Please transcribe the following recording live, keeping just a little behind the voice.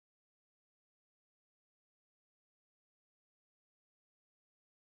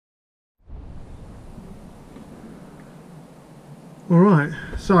Alright,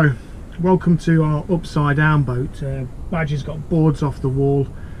 so welcome to our upside down boat. Badger's got boards off the wall,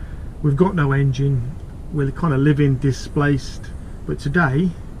 we've got no engine, we're kind of living displaced, but today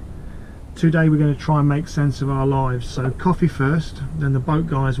we're going to try and make sense of our lives. So coffee first, then the boat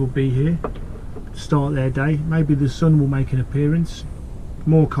guys will be here to start their day, maybe the sun will make an appearance,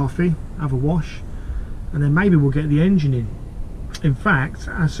 more coffee, have a wash, and then maybe we'll get the engine in. In fact,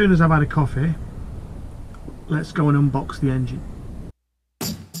 as soon as I've had a coffee, let's go and unbox the engine.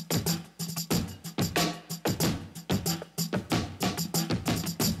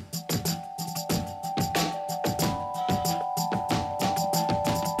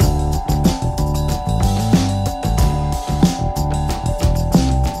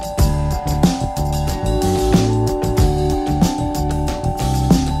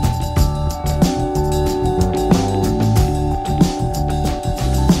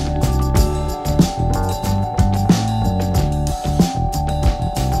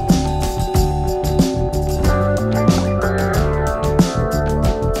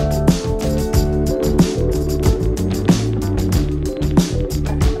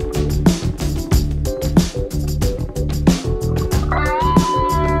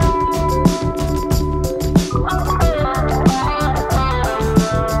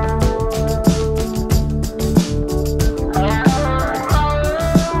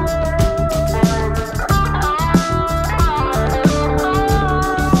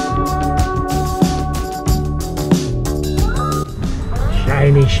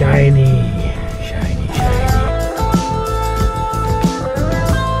 Shiny.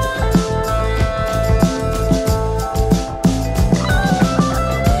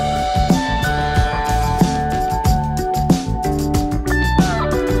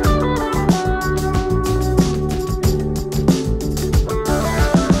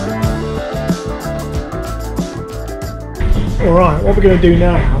 Alright, what we're going to do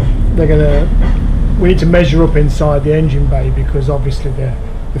now, we need to measure up inside the engine bay, because obviously the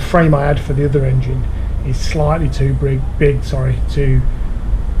frame I had for the other engine is slightly too big to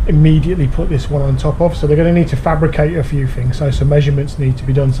immediately put this one on top of, so they're going to need to fabricate a few things, so some measurements need to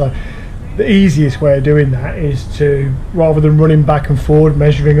be done. So the easiest way of doing that is to, rather than running back and forward,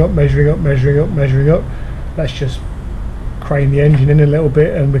 measuring up, let's just crane the engine in a little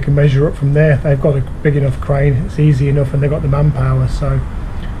bit and we can measure up from there. They've got a big enough crane, it's easy enough, and they've got the manpower, so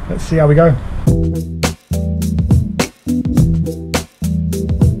let's see how we go.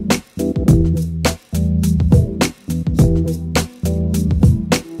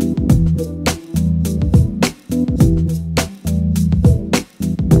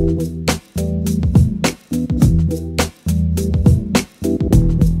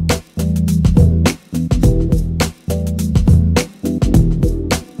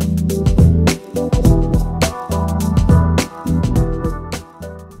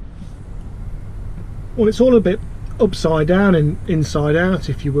 Well, it's all a bit upside down and inside out,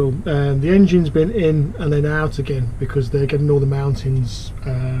 if you will. The engine's been in and then out again because they're getting all the mountings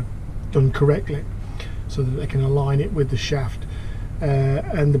done correctly so that they can align it with the shaft,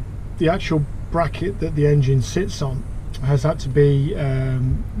 and the actual bracket that the engine sits on has had to be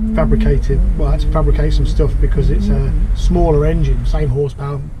fabricated. Well, I had to fabricate some stuff because it's a smaller engine, same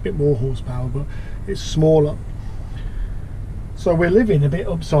horsepower, a bit more horsepower, but it's smaller. So we're living a bit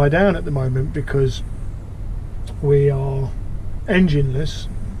upside down at the moment because we are engineless,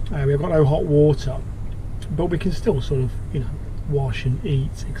 we've got no hot water, but we can still sort of, you know, wash and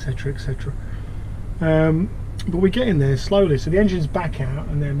eat, etc, etc. But we're getting there slowly. So the engine's back out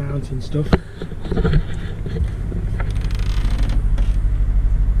and they're mounting stuff.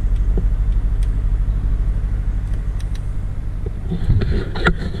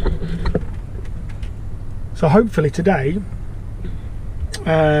 So hopefully today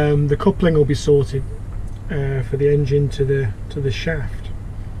the coupling will be sorted for the engine to the shaft.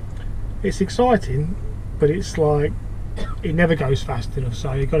 It's exciting, but it's like it never goes fast enough,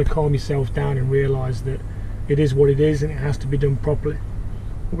 so you've got to calm yourself down and realise that it is what it is and it has to be done properly.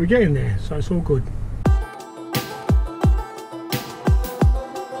 But we're getting there, so it's all good.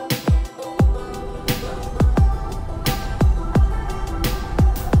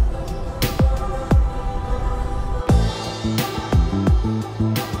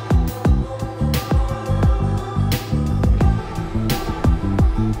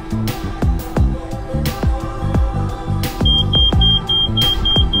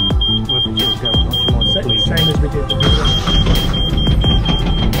 Same as we did the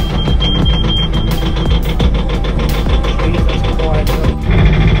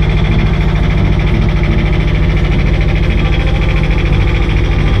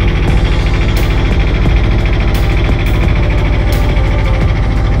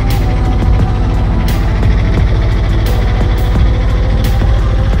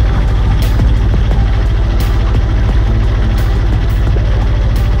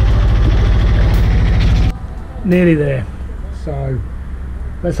nearly there. So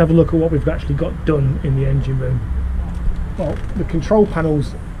let's have a look at what we've actually got done in the engine room. Well, the control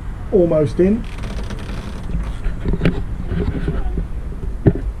panel's almost in.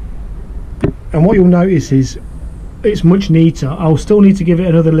 And what you'll notice is it's much neater. I'll still need to give it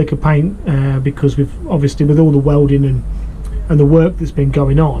another lick of paint because we've obviously, with all the welding and the work that's been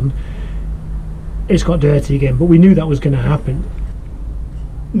going on, it's got dirty again, but we knew that was going to happen.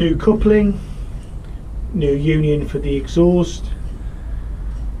 New coupling, new union for the exhaust,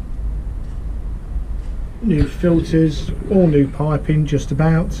 new filters, all new piping just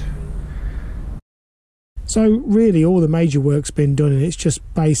about. So really all the major work's been done, and it's just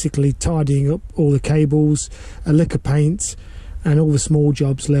basically tidying up all the cables, a lick of paint and all the small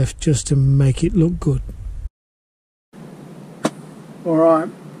jobs left just to make it look good. Alright,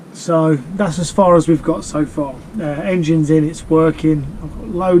 so that's as far as we've got so far. Engine's in, it's working. I've got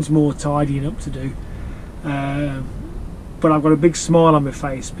loads more tidying up to do. But I've got a big smile on my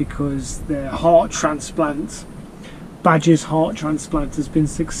face because the heart transplant, Badger's heart transplant, has been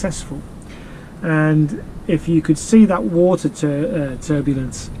successful. And if you could see that water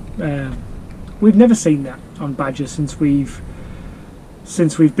turbulence, we've never seen that on Badger since we've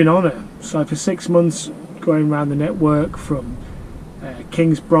been on her. So for 6 months going around the network from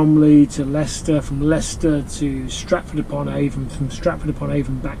Kings Bromley to Leicester, from Leicester to Stratford upon Avon, from Stratford upon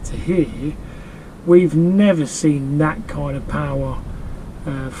Avon back to here, we've never seen that kind of power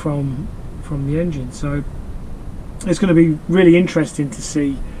from the engine. So it's going to be really interesting to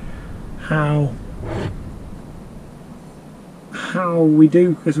see how we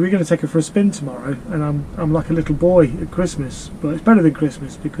do, because we're going to take her for a spin tomorrow, and I'm like a little boy at Christmas, but it's better than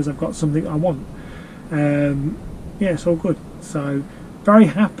Christmas because I've got something I want. Yeah, it's all good. So very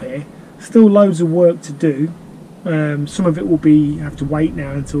happy. Still loads of work to do. Some of it will have to wait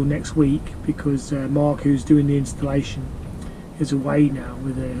now until next week because Mark, who's doing the installation, is away now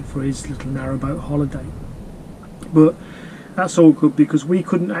for his little narrowboat holiday. But that's all good because we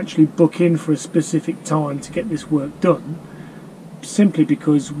couldn't actually book in for a specific time to get this work done, simply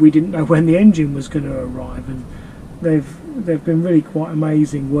because we didn't know when the engine was going to arrive. And they've been really quite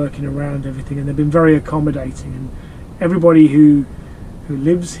amazing working around everything, and they've been very accommodating, and everybody who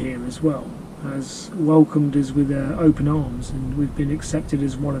lives here as well has welcomed us with open arms, and we've been accepted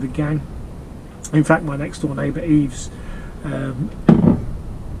as one of the gang. In fact, my next door neighbour Eves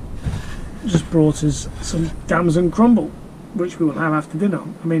just brought us some damson crumble, which we will have after dinner.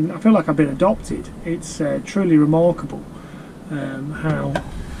 I mean, I feel like I've been adopted. It's truly remarkable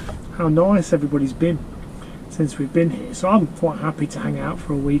how nice everybody's been since we've been here. So I'm quite happy to hang out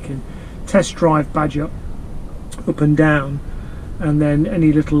for a week and test drive Badger up and down, and then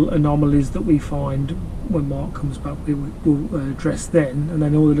any little anomalies that we find when Mark comes back we'll address then, and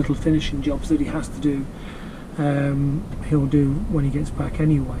then all the little finishing jobs that he has to do he'll do when he gets back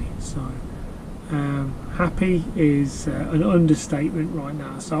anyway. So happy is an understatement right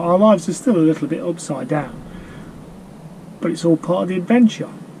now. So our lives are still a little bit upside down, but it's all part of the adventure.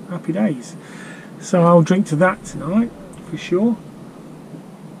 Happy days. So I'll drink to that tonight for sure.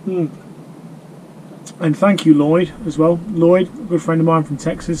 And thank you, Lloyd, as well. Lloyd, a good friend of mine from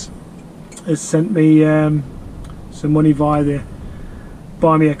Texas, has sent me some money via the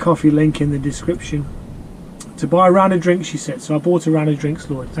buy me a coffee link in the description to buy a round of drinks, she said. So I bought a round of drinks,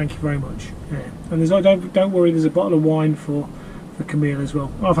 Lloyd. Thank you very much. Yeah. And don't worry, there's a bottle of wine for Camille as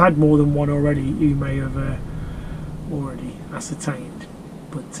well. I've had more than one already, you may have already ascertained.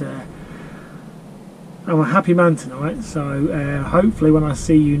 But I'm a happy man tonight, so hopefully when I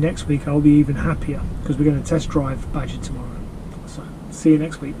see you next week I'll be even happier, because we're going to test drive Badger tomorrow. So see you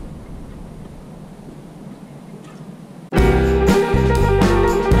next week.